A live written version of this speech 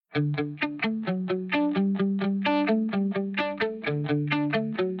Hello,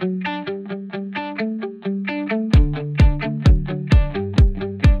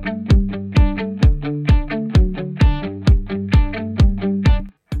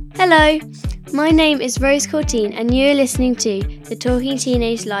 my name is Rose Courtine and you're listening to the Talking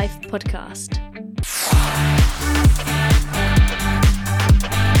Teenage Life podcast.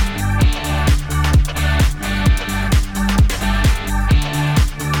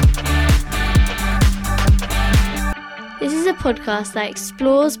 This is a podcast that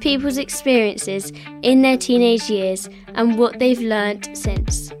explores people's experiences in their teenage years and what they've learnt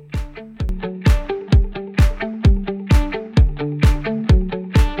since.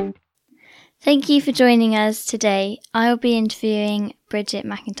 Thank you for joining us today. I'll be interviewing Bridget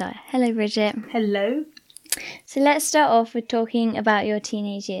McIntyre. Hello, Bridget. Hello. So let's start off with talking about your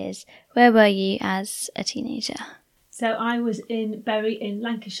teenage years. Where were you as a teenager? So I was in Bury in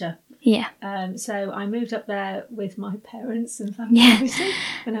Lancashire. Yeah. So I moved up there with my parents and family obviously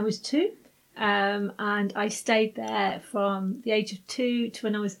when I was 2. And I stayed there from the age of 2 to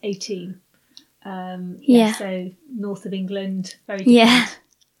when I was 18. So north of England, very different.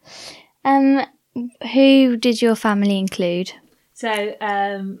 Yeah. Who did your family include? So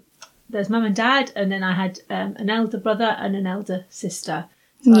there's mum and dad, and then I had an elder brother and an elder sister.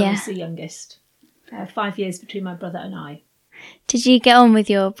 So I was the youngest. 5 years between my brother and I. Did you get on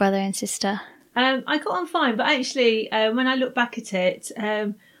with your brother and sister? I got on fine, but actually when I look back at it,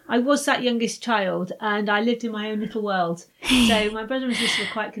 I was that youngest child and I lived in my own little world. So my brother and sister were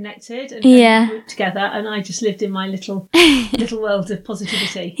quite connected and grouped together, and I just lived in my little world of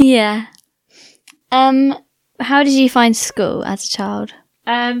positivity. Yeah. How did you find school as a child?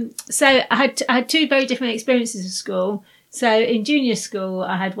 So I had 2 very different experiences of school. So in junior school,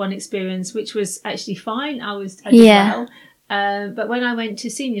 I had one experience which was actually fine. I did well. But when I went to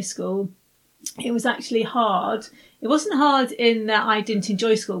senior school, it was actually hard. It wasn't hard in that I didn't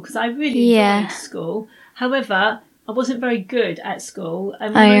enjoy school, because I really enjoyed school. However, I wasn't very good at school.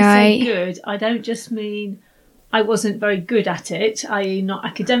 And when I say good, I don't just mean I wasn't very good at it, i.e. not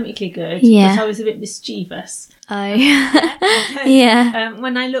academically good, but I was a bit mischievous. When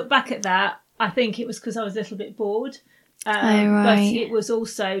I look back at that, I think it was because I was a little bit bored. But it was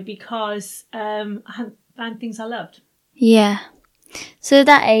also because I hadn't found things I loved. Yeah. So at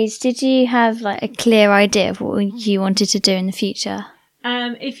that age, did you have like a clear idea of what you wanted to do in the future?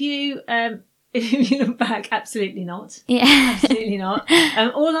 If you look back, absolutely not. Yeah. Absolutely not.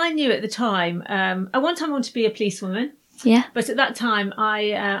 All I knew at the time, at one time I wanted to be a policewoman. Yeah. But at that time,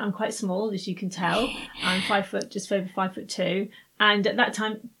 I'm quite small, as you can tell. I'm 5 foot, just over 5'2", and at that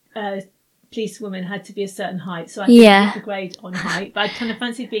time, policewoman had to be a certain height, so I didn't get the grade on height. But I kind of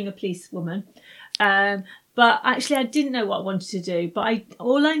fancied being a policewoman. But actually, I didn't know what I wanted to do. But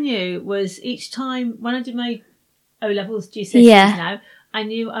all I knew was each time when I did my O-levels, GCSEs now, I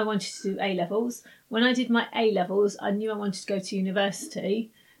knew I wanted to do A-levels. When I did my A-levels, I knew I wanted to go to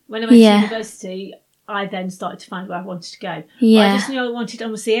university. When I went to university, I then started to find where I wanted to go. Yeah. But I just knew I wanted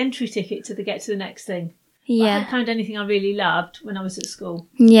almost the entry ticket to get to the next thing. But I hadn't found anything I really loved when I was at school.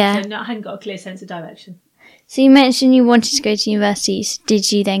 Yeah. So no, I hadn't got a clear sense of direction. So you mentioned you wanted to go to university.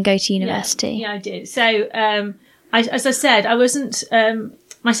 Did you then go to university? Yeah, I did. So, as I said, I wasn't...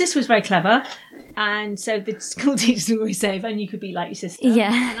 my sister was very clever, and so the school teachers would always say, if only you could be like your sister.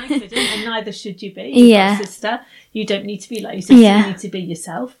 Yeah. And I couldn't, and neither should you be. You've got a sister. You don't need to be like your sister. You need to be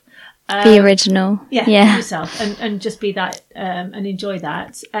yourself. Be original. Yeah, be yourself, and just be that, and enjoy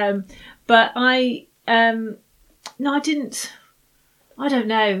that. But I didn't... I don't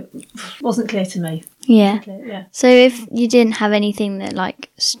know. It wasn't clear to me. Yeah. So if you didn't have anything that like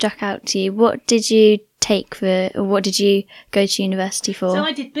struck out to you, what did you take for, or what did you go to university for? So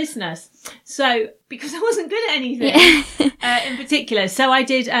I did business. So because I wasn't good at anything in particular. So I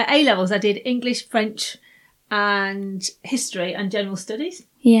did A-levels. I did English, French and history and general studies.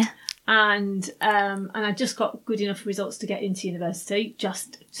 Yeah. And I just got good enough results to get into university.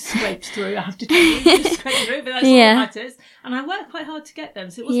 Just scraped through, I have to tell you. Just scraped through, but that's all that matters. And I worked quite hard to get them.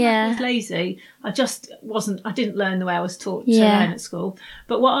 So it wasn't like I was lazy. I just wasn't, I didn't learn the way I was taught to learn at school.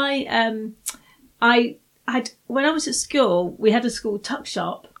 But what I had, when I was at school, we had a school tuck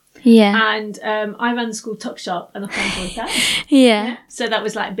shop. Yeah. And I ran the school tuck shop and I quite enjoyed that. Yeah. So that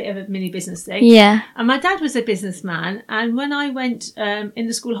was like a bit of a mini business thing. Yeah. And my dad was a businessman. And when I went in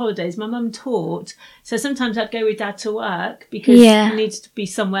the school holidays, my mum taught. So sometimes I'd go with dad to work because I needed to be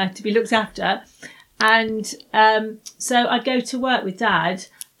somewhere to be looked after. And so I'd go to work with dad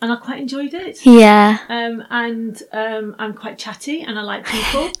and I quite enjoyed it. Yeah. And I'm quite chatty and I like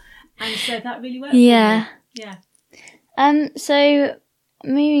people. And so that really worked for me. Yeah. So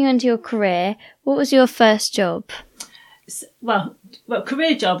moving on to your career, what was your first job? Well,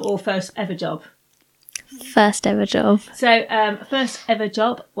 career job or first ever job? First ever job. So, first ever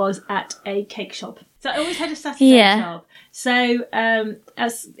job was at a cake shop. So I always had a Saturday job. So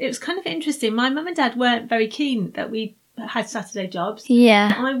as it was kind of interesting. My mum and dad weren't very keen that we had Saturday jobs.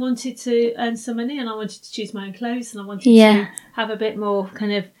 Yeah. I wanted to earn some money, and I wanted to choose my own clothes, and I wanted to have a bit more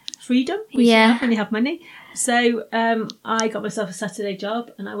kind of freedom, which you have when you have money. So I got myself a Saturday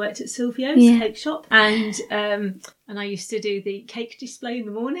job, and I worked at Silvio's cake shop, and I used to do the cake display in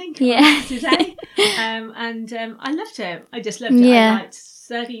the morning on Saturday, and I loved it. I just loved it. I liked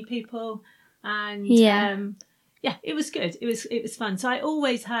serving people, and it was good. It was fun. So I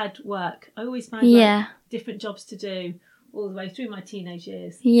always had work. I always found different jobs to do all the way through my teenage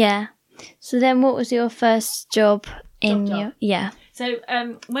years. Yeah. So then, what was your first job in your? Yeah. So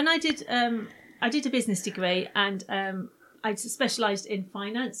when I did a business degree, and I specialised in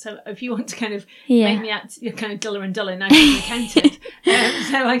finance. So if you want to kind of make me out, you're kind of duller and duller now as an accountant.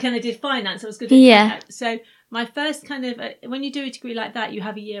 So I kind of did finance. I was good at finance. So my first kind of, when you do a degree like that, you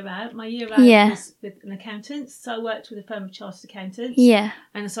have a year out. My year out was with an accountant. So I worked with a firm of chartered accountants. Yeah.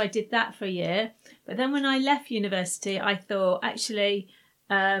 And so I did that for a year. But then when I left university, I thought, actually,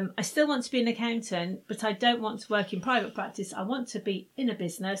 I still want to be an accountant, but I don't want to work in private practice. I want to be in a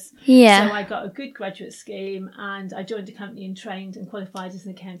business. Yeah. So I got a good graduate scheme, and I joined a company and trained and qualified as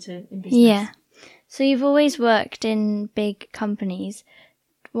an accountant in business. Yeah. So you've always worked in big companies.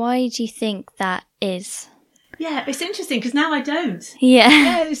 Why do you think that is? Yeah, it's interesting because now I don't. Yeah.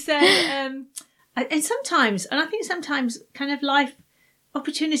 No, so, and sometimes, and I think sometimes kind of life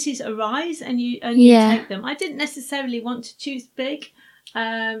opportunities arise and you take them. I didn't necessarily want to choose big.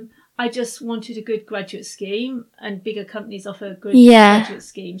 I just wanted a good graduate scheme, and bigger companies offer a good graduate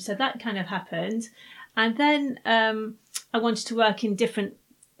scheme. So that kind of happened. And then I wanted to work in different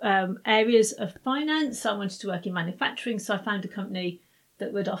areas of finance. So I wanted to work in manufacturing. So I found a company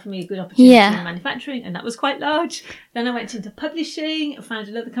that would offer me a good opportunity in manufacturing, and that was quite large. Then I went into publishing. I found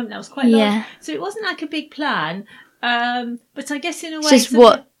another company that was quite large. So it wasn't like a big plan. But I guess in a way... Just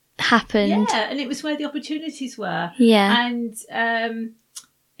what happened. Yeah, and it was where the opportunities were. Yeah. And, and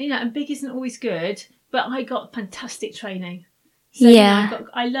big isn't always good, but I got fantastic training. So,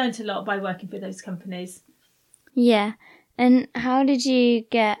 I learned a lot by working for those companies. Yeah. And how did you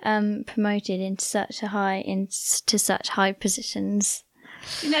get promoted into such high positions?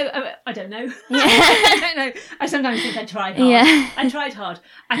 I don't know. I don't know. I sometimes think I tried hard. Yeah. I tried hard.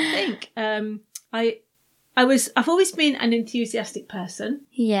 I think I've always been an enthusiastic person.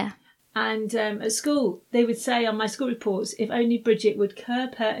 Yeah. And at school, they would say on my school reports, if only Bridget would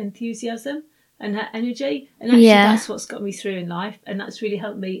curb her enthusiasm and her energy. And actually that's what's got me through in life. And that's really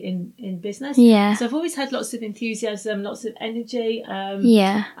helped me in business. Yeah. So I've always had lots of enthusiasm, lots of energy.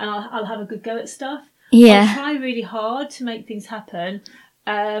 And I'll have a good go at stuff. Yeah. I'll try really hard to make things happen.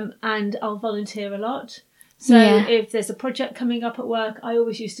 And I'll volunteer a lot. So if there's a project coming up at work, I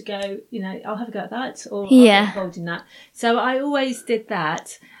always used to go, I'll have a go at that, or I'll get involved in that. So I always did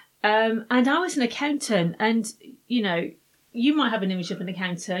that. And I was an accountant, and, you might have an image of an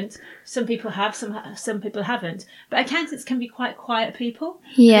accountant. Some people have, some people haven't. But accountants can be quite quiet people.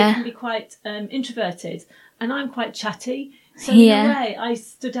 Yeah. They can be quite introverted. And I'm quite chatty. So in a way, I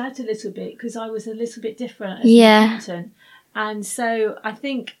stood out a little bit because I was a little bit different as an accountant. And so I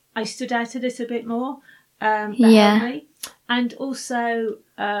think I stood out a little bit more. That helped me. And also,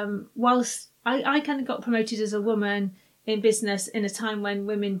 whilst I kind of got promoted as a woman in business in a time when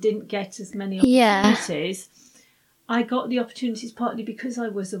women didn't get as many opportunities, I got the opportunities partly because I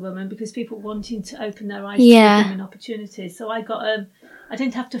was a woman, because people wanting to open their eyes to women opportunities. So I got I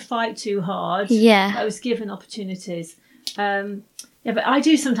didn't have to fight too hard. Yeah. I was given opportunities. But I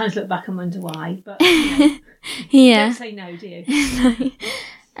do sometimes look back and wonder why. But don't say no, do you?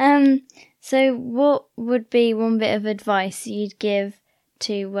 So what would be one bit of advice you'd give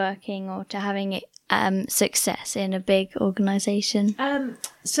to working or to having success in a big organisation?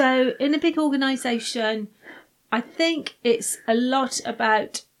 So in a big organisation, I think it's a lot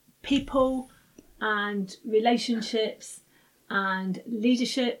about people and relationships and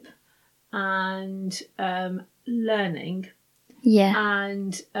leadership and learning. Yeah.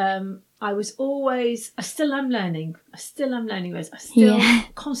 And I still am learning. I'm still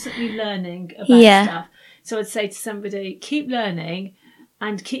constantly learning about stuff. So I'd say to somebody, keep learning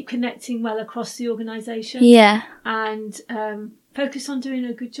and keep connecting well across the organisation. Yeah. And focus on doing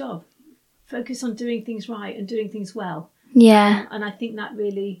a good job. Focus on doing things right and doing things well. Yeah. And I think that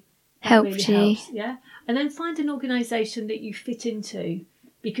really helps. Yeah. And then find an organisation that you fit into.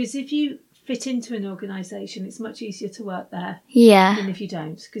 Because if you fit into an organisation, it's much easier to work there Yeah. than if you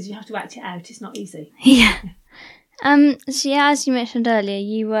don't, because you have to act it out. It's not easy. Yeah. So yeah, as you mentioned earlier,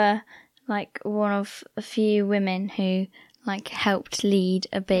 you were like one of a few women who like helped lead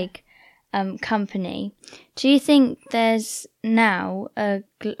a big company. Do you think there's now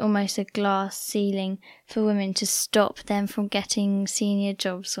almost a glass ceiling for women to stop them from getting senior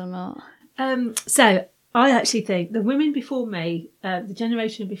jobs or not? So I actually think the women before me, the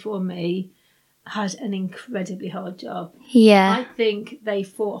generation before me, had an incredibly hard job. Yeah. I think they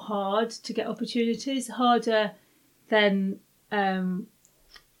fought hard to get opportunities, harder than I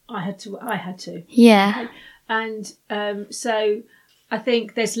had to. Yeah. And so I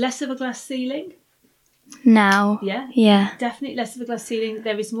think there's less of a glass ceiling. Now. Yeah. Yeah. Definitely less of a glass ceiling.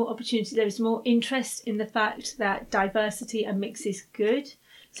 There is more opportunity. There is more interest in the fact that diversity and mix is good.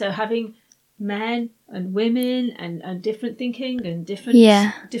 So having men and women and different thinking and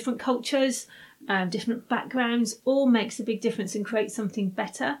different cultures, different backgrounds, all makes a big difference and creates something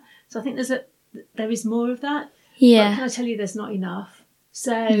better. So I think there is more of that. Yeah. But can I tell you, there's not enough.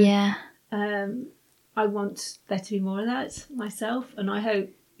 So yeah. I want there to be more of that myself, and I hope,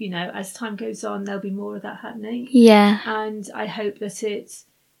 as time goes on, there'll be more of that happening. Yeah. And I hope that it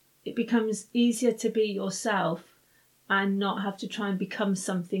becomes easier to be yourself and not have to try and become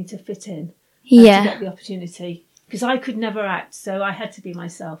something to fit in. Yeah. To get the opportunity, because I could never act, so I had to be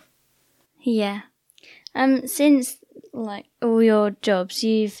myself. Yeah. Since like all your jobs,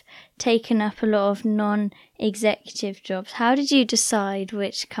 you've taken up a lot of non-executive jobs. How did you decide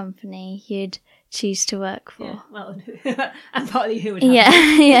which company you'd choose to work for? Yeah, well, and partly who would have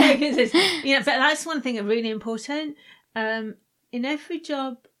yeah. But that's one thing that's really important. In every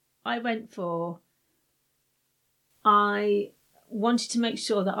job I went for, I wanted to make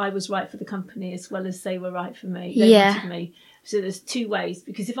sure that I was right for the company as well as they were right for me. They wanted me. So there's two ways,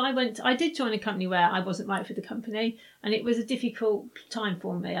 because if I did join a company where I wasn't right for the company, and it was a difficult time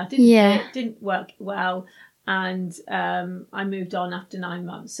for me. I didn't work well, and I moved on after 9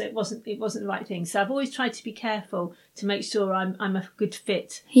 months. So it wasn't the right thing. So I've always tried to be careful to make sure I'm a good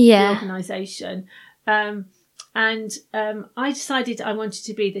fit for the organisation. And I decided I wanted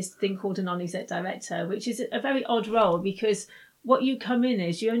to be this thing called a non-exec director, which is a very odd role, because what you come in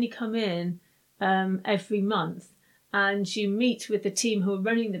is you only come in every month, and you meet with the team who are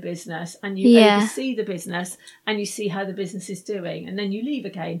running the business, and you oversee the business, and you see how the business is doing, and then you leave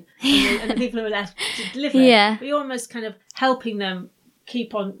again, and the people who are left to deliver it. But you're almost kind of helping them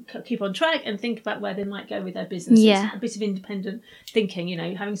keep on track and think about where they might go with their businesses. A bit of independent thinking,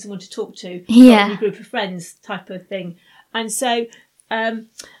 having someone to talk to, a group of friends type of thing. And so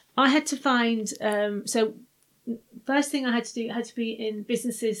I had to find. So first thing I had to do had to be in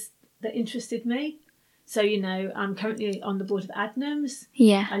businesses that interested me. So, I'm currently on the board of Adnams.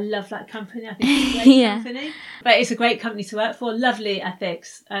 Yeah. I love that company. I think it's a great company. But it's a great company to work for. Lovely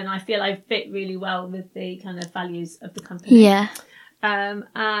ethics. And I feel I fit really well with the kind of values of the company. Yeah.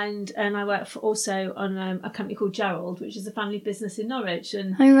 And I work also on a company called Gerald, which is a family business in Norwich.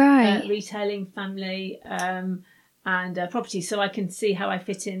 And retailing family and property. So I can see how I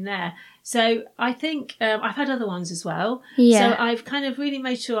fit in there. So I think I've had other ones as well. Yeah. So I've kind of really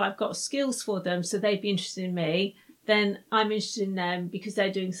made sure I've got skills for them, so they'd be interested in me. Then I'm interested in them because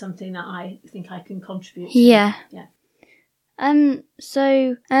they're doing something that I think I can contribute to. Yeah.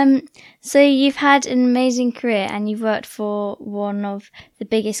 So you've had an amazing career and you've worked for one of the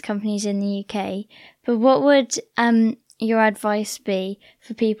biggest companies in the UK. But what would your advice be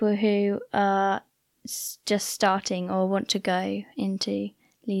for people who are just starting or want to go into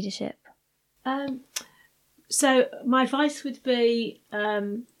leadership? So my advice would be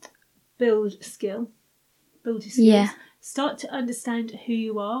build your skills. Yeah. Start to understand who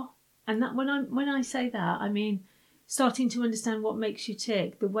you are, and that when I say that, I mean starting to understand what makes you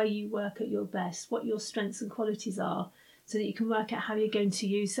tick, the way you work at your best, what your strengths and qualities are, so that you can work out how you're going to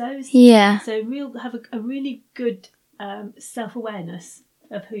use those. Yeah. So have a really good self-awareness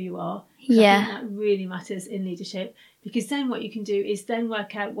of who you are. Yeah. I think that really matters in leadership, because then what you can do is then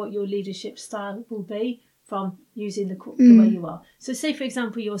work out what your leadership style will be from using the way you are. So say, for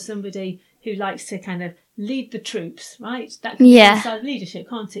example, you're somebody who likes to kind of lead the troops, right? That can be one style of leadership,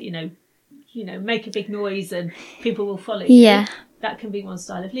 can't it? Make a big noise and people will follow you. Yeah. That can be one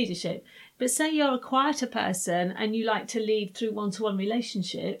style of leadership. But say you're a quieter person and you like to lead through one-to-one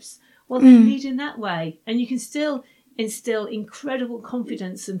relationships, well, then lead in that way. And you can still instill incredible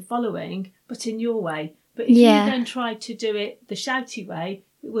confidence and following, but in your way. But if you then tried to do it the shouty way,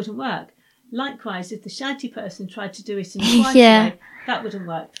 it wouldn't work. Likewise, if the shouty person tried to do it in a quiet way, that wouldn't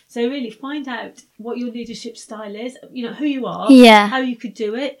work. So really find out what your leadership style is, who you are, how you could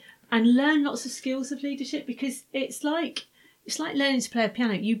do it, and learn lots of skills of leadership, because it's like learning to play a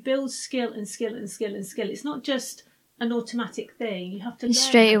piano. You build skill and skill and skill and skill. It's not just an automatic thing. You have to learn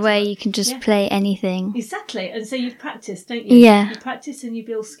straight away. You can just play anything. Exactly. And so you've practiced, don't you? Yeah. You practice and you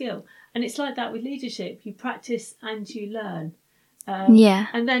build skill. And it's like that with leadership. You practice and you learn.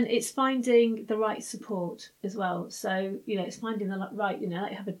 And then it's finding the right support as well. So, it's finding the right,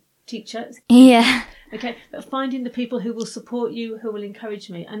 like have a teacher. Yeah. Okay. But finding the people who will support you, who will encourage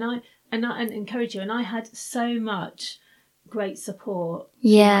me. And encourage you. And I had so much great support.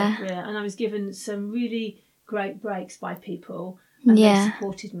 Yeah. In my career. And I was given some really great breaks by people, and they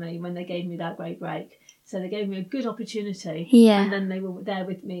supported me when they gave me that great break. So they gave me a good opportunity, and then they were there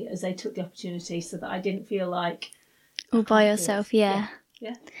with me as they took the opportunity, so that I didn't feel like all by yourself. Yeah.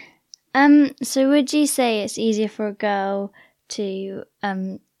 So would you say it's easier for a girl to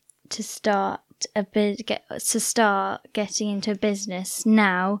start getting into a business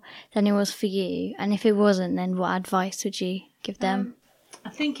now than it was for you? And if it wasn't, then what advice would you give them? I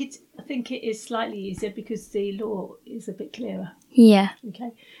think it is slightly easier because the law is a bit clearer. Yeah.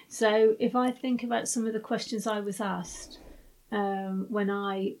 Okay. So if I think about some of the questions I was asked when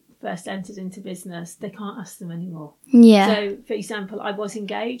I first entered into business, they can't ask them anymore. Yeah. So, for example, I was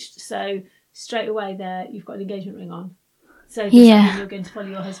engaged, so straight away there you've got an engagement ring on. So does that mean you're going to follow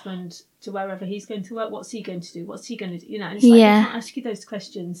your husband to wherever he's going to work? What's he going to do? What's he going to do? And it's like they can't ask you those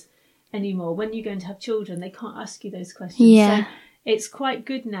questions anymore. When you're going to have children, they can't ask you those questions. Yeah. So it's quite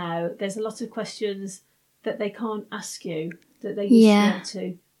good now. There's a lot of questions that they can't ask you that they used to be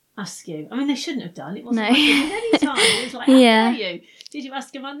able to ask you. I mean, they shouldn't have done. It wasn't like it was any time. It was like, how dare you? Did you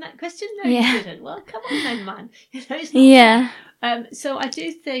ask a man that question? No, you didn't. Well, come on then, man. It's not so I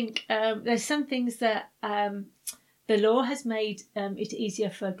do think there's some things that the law has made it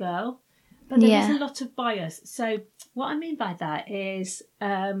easier for a girl, but there is a lot of bias. So what I mean by that is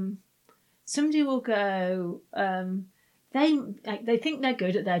somebody will go... They think they're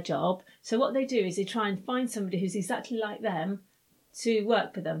good at their job, so what they do is they try and find somebody who's exactly like them to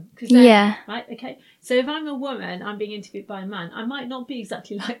work for them. Right, okay. So if I'm a woman, I'm being interviewed by a man, I might not be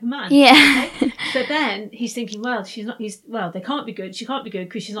exactly like the man. Yeah. Okay? So then he's thinking, well, they can't be good. She can't be good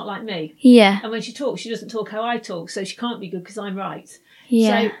because she's not like me. Yeah. And when she talks, she doesn't talk how I talk, so she can't be good because I'm right.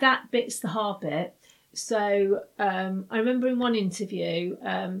 Yeah. So that bit's the hard bit. So I remember in one interview,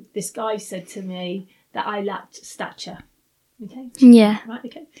 this guy said to me that I lacked stature. Okay. Yeah. Right.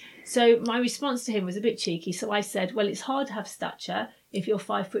 Okay. So my response to him was a bit cheeky. So I said, "Well, it's hard to have stature if you're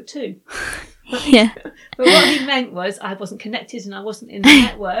 5'2". Yeah. But what he meant was I wasn't connected and I wasn't in the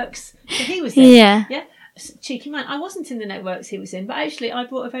networks that he was in. Yeah. Yeah. Cheeky man. I wasn't in the networks he was in, but actually I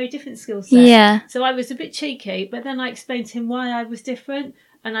brought a very different skill set. Yeah. So I was a bit cheeky, but then I explained to him why I was different,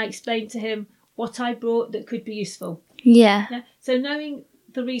 and I explained to him what I brought that could be useful. Yeah. Yeah. So knowing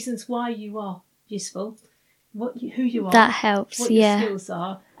the reasons why you are useful. Who you are, that helps. What your skills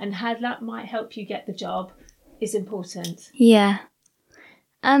are, and how that might help you get the job is important. Yeah.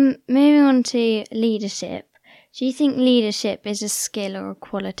 Moving on to leadership. Do you think leadership is a skill or a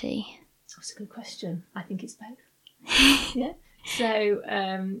quality? That's a good question. I think it's both. Yeah. So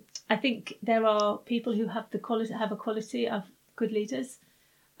I think there are people who have a quality of good leaders,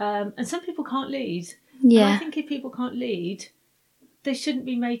 and some people can't lead. Yeah. And I think if people can't lead, they shouldn't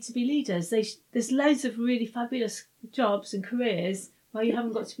be made to be leaders. There's loads of really fabulous jobs and careers where you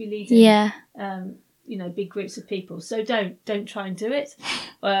haven't got to be leading, big groups of people. So don't try and do it,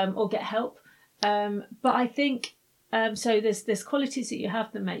 or get help. But I think so. There's qualities that you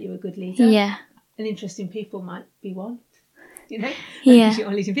have that make you a good leader. Yeah. And interesting people might be one. Yeah.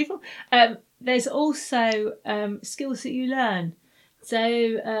 You're leading people. There's also skills that you learn.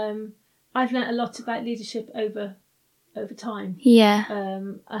 So I've learned a lot about leadership over time. Yeah.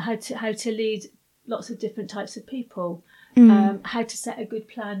 How to lead lots of different types of people. How to set a good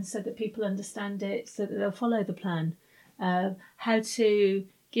plan so that people understand it, so that they'll follow the plan. How to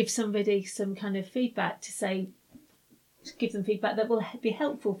give somebody some kind of feedback give them feedback that will be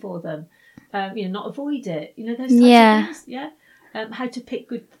helpful for them. Not avoid it. Those types of things. Yeah. How to pick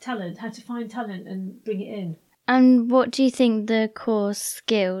good talent, how to find talent and bring it in. And what do you think the core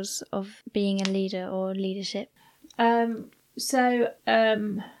skills of being a leader or leadership? I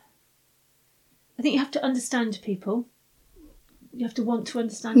think you have to understand people. You have to want to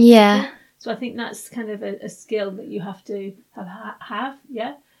understand people. So I think that's kind of a skill that you have to have.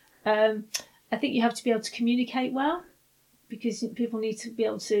 Yeah. I think you have to be able to communicate well, because people need to be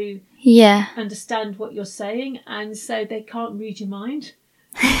able to understand what you're saying, and so they can't read your mind.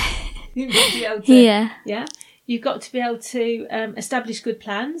 You've got to be able to, You've got to be able to establish good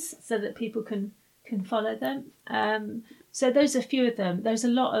plans so that people can follow them. So those are a few of them. There's a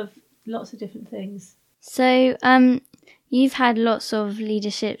lot of lots of different things. So, you've had lots of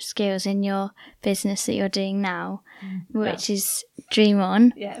leadership skills in your business that you're doing now, which is Dream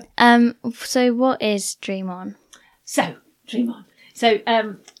On. Yeah. So what is Dream On? So, Dream On. So,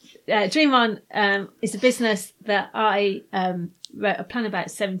 Dream On is a business that I wrote a plan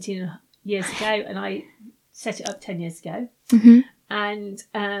about 17 years ago, and I set it up 10 years ago. Mm-hmm. And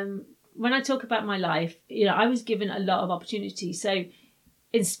when I talk about my life, I was given a lot of opportunity. So,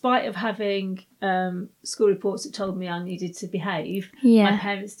 in spite of having school reports that told me I needed to behave, my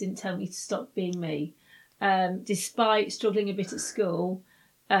parents didn't tell me to stop being me. Despite struggling a bit at school,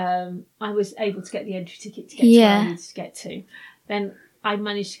 I was able to get the entry ticket to get to where I needed to get to. Then I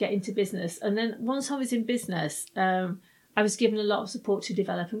managed to get into business. And then once I was in business, I was given a lot of support to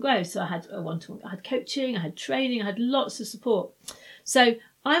develop and grow. So I had I had coaching, I had training, I had lots of support. So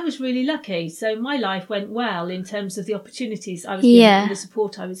I was really lucky. So my life went well in terms of the opportunities I was given and the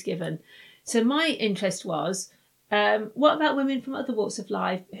support I was given. So my interest was, what about women from other walks of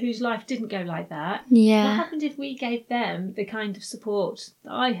life whose life didn't go like that? Yeah. What happened if we gave them the kind of support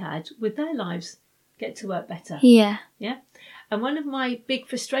that I had with their lives get to work better? Yeah. Yeah. And one of my big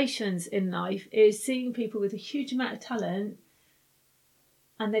frustrations in life is seeing people with a huge amount of talent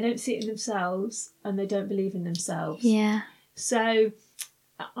and they don't see it in themselves and they don't believe in themselves. Yeah. So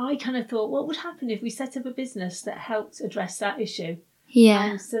I kind of thought, what would happen if we set up a business that helped address that issue? Yeah.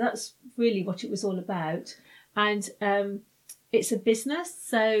 And so that's really what it was all about. And it's a business.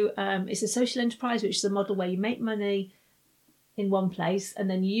 So it's a social enterprise, which is a model where you make money in one place and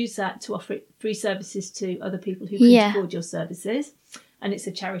then you use that to offer free services to other people who can afford your services. And it's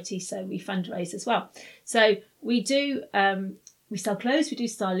a charity, so we fundraise as well. So we do... we sell clothes, we do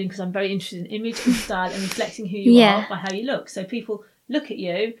styling, because I'm very interested in image and style and reflecting who you are by how you look. So people look at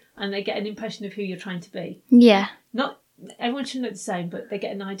you and they get an impression of who you're trying to be. Yeah. Not everyone should look the same, but they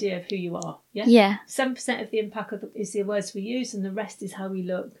get an idea of who you are. Yeah. Yeah. 7% of the impact is the words we use, and the rest is how we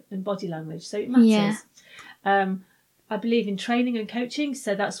look and body language. So it matters. Yeah. I believe in training and coaching,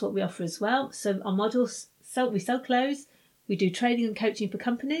 so that's what we offer as well. So our models, we sell clothes, we do training and coaching for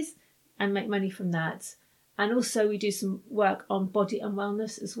companies, and make money from that. And also we do some work on body and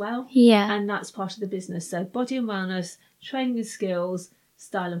wellness as well. Yeah. And that's part of the business. So body and wellness, training and skills,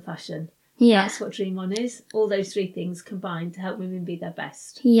 style and fashion. Yeah. That's what Dream On is. All those three things combined to help women be their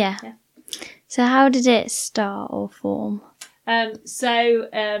best. Yeah. So how did it start or form? As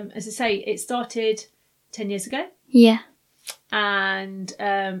I say, it started 10 years ago. Yeah. And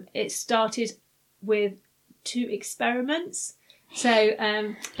it started with 2 experiments. So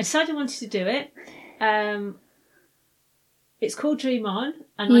I decided I wanted to do it. It's called Dream On,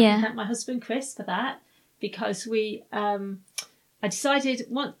 and I can thank my husband Chris for that, because I decided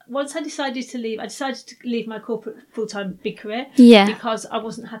once I decided to leave my corporate full-time big career because I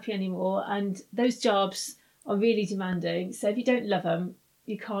wasn't happy anymore, and those jobs are really demanding. So if you don't love them,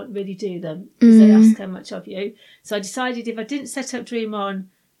 you can't really do them because they ask so much of you. So I decided if I didn't set up Dream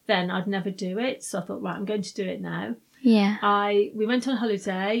On, then I'd never do it. So I thought, right, I'm going to do it now. Yeah. We went on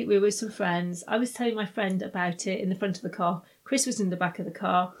holiday. We were with some friends. I was telling my friend about it in the front of the car. Chris was in the back of the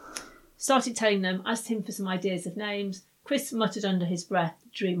car. Started telling them, asked him for some ideas of names. Chris muttered under his breath,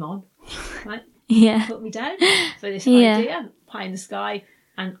 Dream On. Right? Yeah. Put me down for this idea, pie in the sky.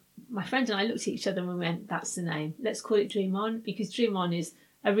 And my friend and I looked at each other and we went, that's the name. Let's call it Dream On, because Dream On is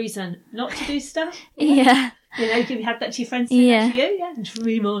a reason not to do stuff. Yeah. You know, you had that to your friends.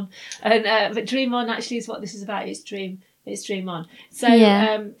 Dream On. And but Dream On actually is what this is about. It's Dream On.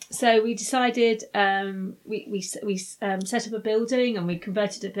 So so we decided we set up a building, and we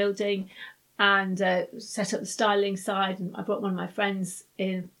converted a building and set up the styling side. And I brought one of my friends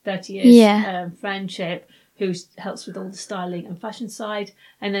in 30 years friendship, who helps with all the styling and fashion side,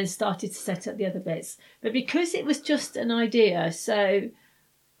 and then started to set up the other bits. But because it was just an idea, so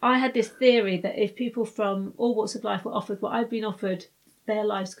I had this theory that if people from all walks of life were offered what I'd been offered, their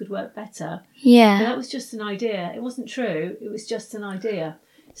lives could work better. Yeah. But that was just an idea. It wasn't true. It was just an idea.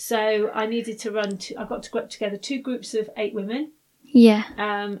 So I needed to I got to group together 2 groups of 8 women. Yeah.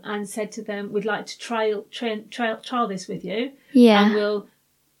 And said to them, we'd like to trial this with you. Yeah. And we'll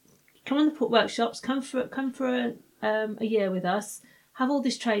come on the workshops, come for a year with us. Have all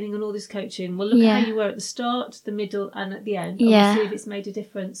this training and all this coaching. We'll look at how you were at the start, the middle, and at the end. And we'll see if it's made a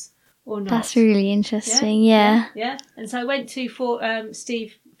difference or not. That's really interesting. Yeah. And so I went to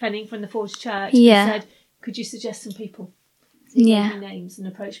Steve Fenning from the Forge Church and said, could you suggest some people? So he gave me names and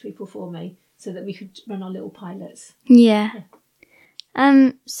approached people for me so that we could run our little pilots. Yeah.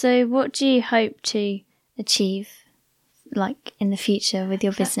 So what do you hope to achieve, like, in the future with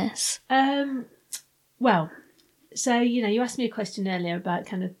your business? Well, so, you asked me a question earlier about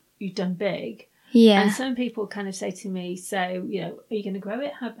kind of you've done big. Yeah. And some people kind of say to me, so, you know, are you going to grow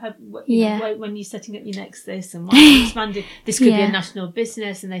it? When you're setting up your next this, and why are you expanding? This could be a national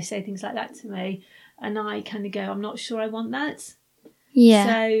business. And they say things like that to me. And I kind of go, I'm not sure I want that. Yeah.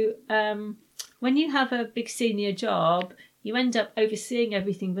 So when you have a big senior job, you end up overseeing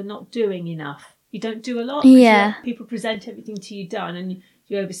everything but not doing enough. You don't do a lot. Yeah. People present everything to you done, and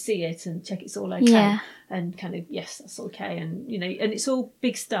you oversee it and check it's all okay. Yeah. And kind of, yes, that's okay. And, you know, and it's all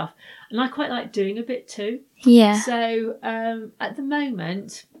big stuff. And I quite like doing a bit too. Yeah. So at the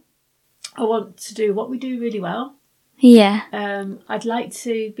moment, I want to do what we do really well. Yeah. I'd like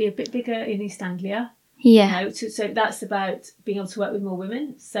to be a bit bigger in East Anglia. Yeah. You know, so that's about being able to work with more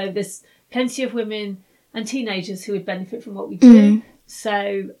women. So there's plenty of women and teenagers who would benefit from what we do.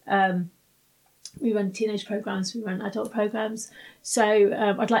 So we run teenage programs, we run adult programs. So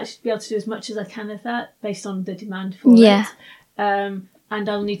I'd like to be able to do as much as I can of that based on the demand for it. And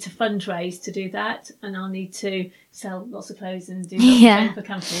I'll need to fundraise to do that, and I'll need to sell lots of clothes and do lots of training for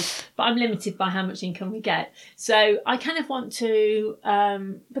companies. But I'm limited by how much income we get. So I kind of want to,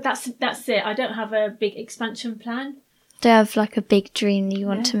 but that's it. I don't have a big expansion plan. Do you have like a big dream that you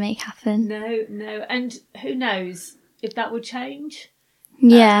want to make happen? No. And who knows if that will change.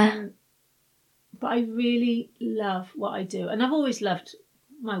 Yeah. But I really love what I do. And I've always loved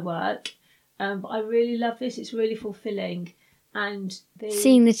my work. But I really love this. It's really fulfilling. And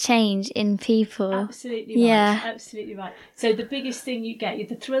seeing the change in people. Absolutely right. Yeah. Absolutely right. So the biggest thing you get,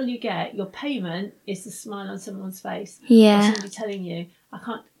 the thrill you get, your payment is the smile on someone's face. Yeah. Or somebody telling you,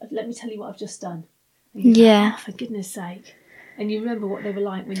 let me tell you what I've just done. And you're like, oh, for goodness sake. And you remember what they were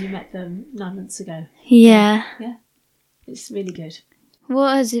like when you met them 9 months ago. Yeah. Yeah. It's really good.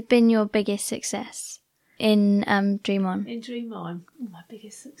 What has been your biggest success in Dream On? In Dream On? Oh, my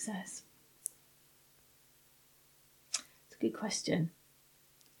biggest success. It's a good question.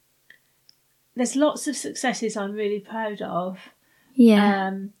 There's lots of successes I'm really proud of.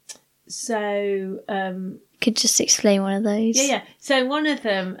 Yeah. Could just explain one of those. Yeah. So one of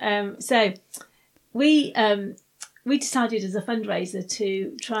them, we decided as a fundraiser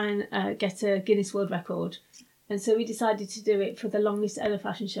to try and get a Guinness World Record. And so we decided to do it for the longest ever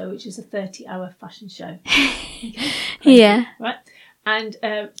fashion show, which was a 30-hour fashion show. Okay? Yeah. Right. And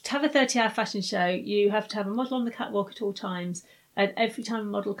to have a 30-hour fashion show, you have to have a model on the catwalk at all times. And every time a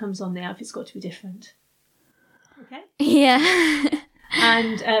model comes on, the outfit's got to be different. Okay? Yeah.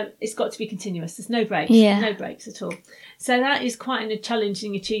 And it's got to be continuous. There's no breaks. Yeah. No breaks at all. So that is quite a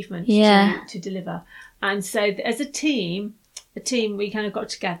challenging achievement to deliver. And so as a team, we kind of got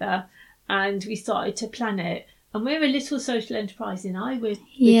together and we started to plan it. And we're a little social enterprise in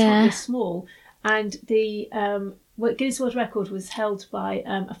we're small. And the Guinness World Record was held by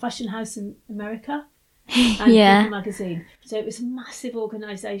a fashion house in America and People magazine. So it was a massive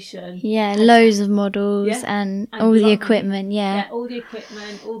organisation. Yeah, loads of models and all the equipment. Yeah, all the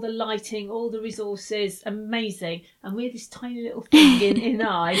equipment, all the lighting, all the resources, amazing. And we're this tiny little thing in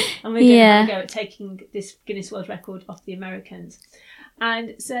I, and we're going to have a go at taking this Guinness World Record off the Americans.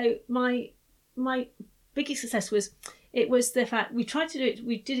 And so my biggest success was the fact we tried to do it.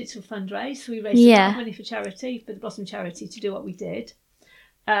 We did it to fundraise. So we raised a lot of money for charity, for the Blossom Charity, to do what we did.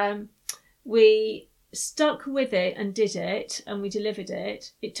 We stuck with it and did it, and we delivered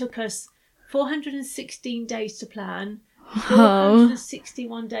it. It took us 416 days to plan,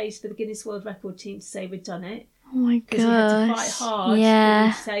 461 days for the Guinness World Record team to say we'd done it. Oh my gosh. Because we had to fight hard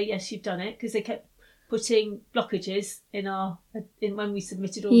to say, yes, you've done it, because they kept putting blockages in when we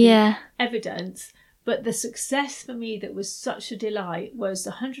submitted all the evidence. But the success for me that was such a delight was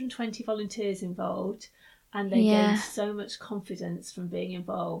 120 volunteers involved, and they gained so much confidence from being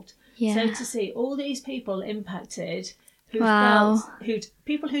involved. Yeah. So to see all these people impacted,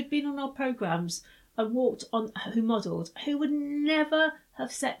 people who'd been on our programmes and who modelled, who would never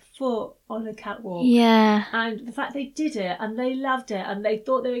have set foot on a catwalk. Yeah. And the fact they did it and they loved it and they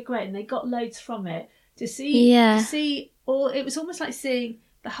thought they were great and they got loads from it. To see it was almost like seeing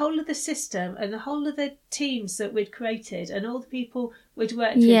the whole of the system and the whole of the teams that we'd created and all the people we'd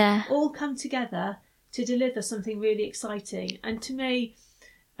worked with all come together to deliver something really exciting. And to me,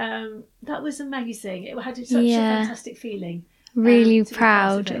 that was amazing. It had such a fantastic feeling. Really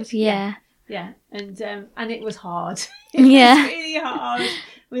proud. Yeah. And it was hard. It was really hard.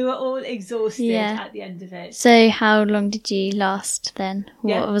 We were all exhausted at the end of it. So how long did you last then?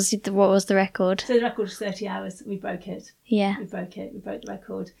 What was the record? So the record was 30 hours. We broke it. Yeah. We broke it. We broke the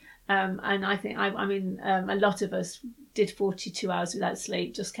record. And I think, a lot of us did 42 hours without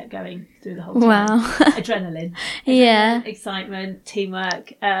sleep, just kept going through the whole time. Wow. Adrenaline. Excitement,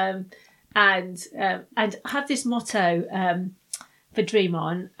 teamwork. And I have this motto, for Dream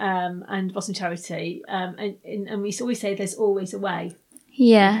On and Boston Charity, and we always say there's always a way.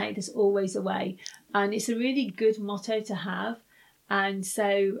 Yeah. Okay, there's always a way, and it's a really good motto to have. And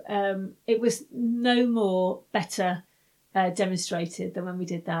so it was no more better demonstrated than when we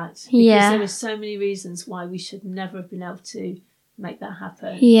did that. Because there were so many reasons why we should never have been able to make that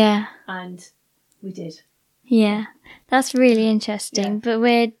happen. Yeah. And we did. Yeah, that's really interesting. But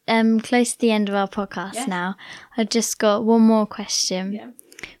we're close to the end of our podcast now. I've just got one more question. Yeah.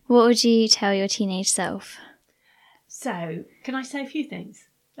 What would you tell your teenage self? So, can I say a few things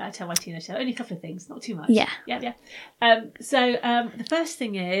that I tell my teenage self? Only a couple of things, not too much. Yeah. So the first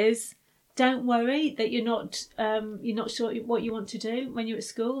thing is, don't worry that you're not sure what you want to do when you're at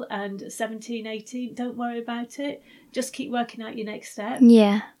school and 17, 18. Don't worry about it. Just keep working out your next step.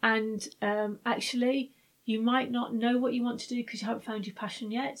 Yeah. And actually, you might not know what you want to do because you haven't found your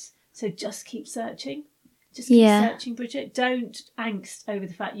passion yet. So just keep searching. Just keep searching, Bridget. Don't angst over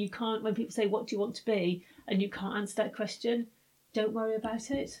the fact you can't, when people say, what do you want to be? And you can't answer that question, don't worry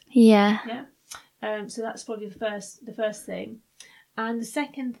about it. Yeah. Yeah. So that's probably the first thing. And the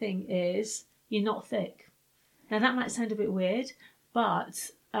second thing is, you're not thick. Now that might sound a bit weird,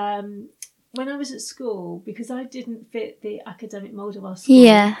 but when I was at school, because I didn't fit the academic mould of our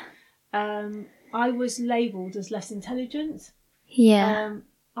school, I was labelled as less intelligent. Yeah.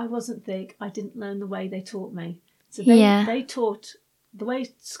 I wasn't thick. I didn't learn the way they taught me. So they taught, the way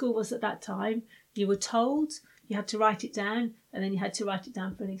school was at that time, you were told, you had to write it down, and then you had to write it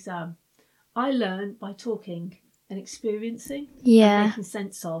down for an exam. I learned by talking and experiencing and making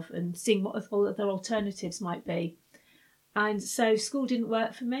sense of and seeing what all other alternatives might be. And so school didn't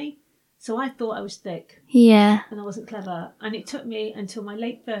work for me. So I thought I was thick. Yeah. And I wasn't clever. And it took me until my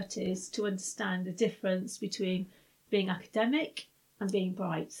late 30s to understand the difference between being academic and being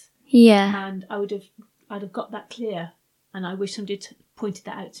bright. Yeah. And I'd have got that clear. And I wish somebody had pointed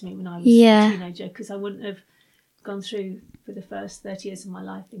that out to me when I was a teenager, because I wouldn't have gone through for the first 30 years of my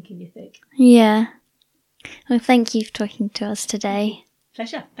life thinking you're thick. Yeah. Well, thank you for talking to us today.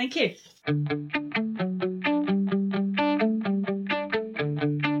 Pleasure. Thank you.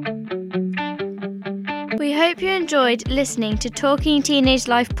 We hope you enjoyed listening to Talking Teenage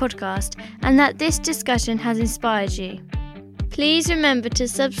Life podcast and that this discussion has inspired you. Please remember to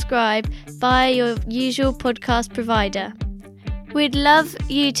subscribe via your usual podcast provider. We'd love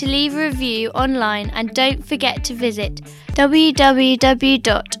you to leave a review online, and don't forget to visit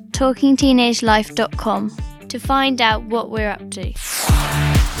www.talkingteenagelife.com to find out what we're up to.